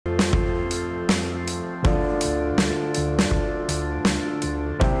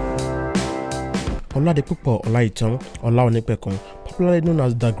Oladipupo Olaitan Olaonipekun, popularly known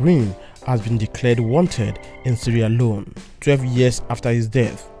as Dagrin, has been declared wanted in Sierra Leone 12 years after his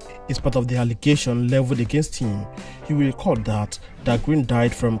death. It's part of the allegation leveled against him. You will recall that Dagrin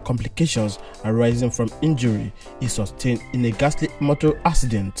died from complications arising from injury he sustained in a ghastly motor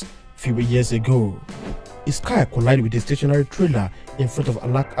accident a few years ago. His car collided with a stationary trailer in front of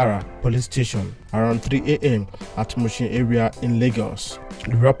Alakara police station around 3 a.m. at Mushin area in Lagos.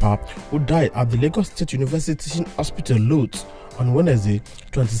 The rapper, who died at the Lagos State University Teaching Hospital Lot on Wednesday,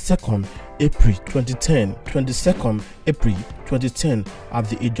 22nd April 2010, at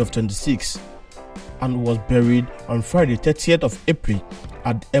the age of 26, and was buried on Friday, 30th of April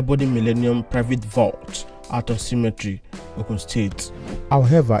at the Ebony Millennium Private Vault at a cemetery, Ogun State.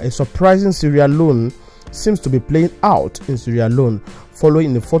 However, a surprising Sierra Leone seems to be playing out in Sierra Leone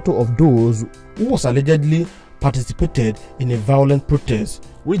following a photo of those who was allegedly participated in a violent protest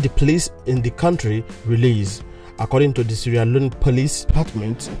which the police in the country released. According to the Sierra Leone Police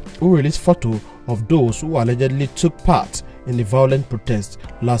Department, who released photo of those who allegedly took part in the violent protest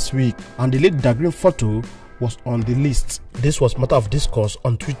last week, and the late Dagrin photo was on the list. This was matter of discourse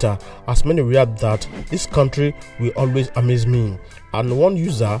on Twitter, as many react that this country will always amaze me, and one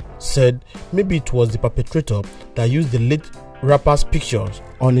user said maybe it was the perpetrator that used the late rapper's pictures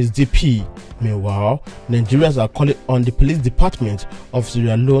on his DP. Meanwhile, Nigerians are calling on the police department of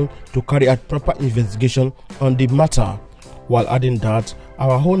Sierra Leone to carry out proper investigation on the matter, while adding that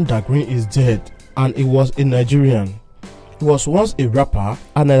our own Dagrin is dead and he was a Nigerian. He was once a rapper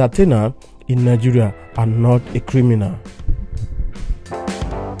and an entertainer in Nigeria and not a criminal.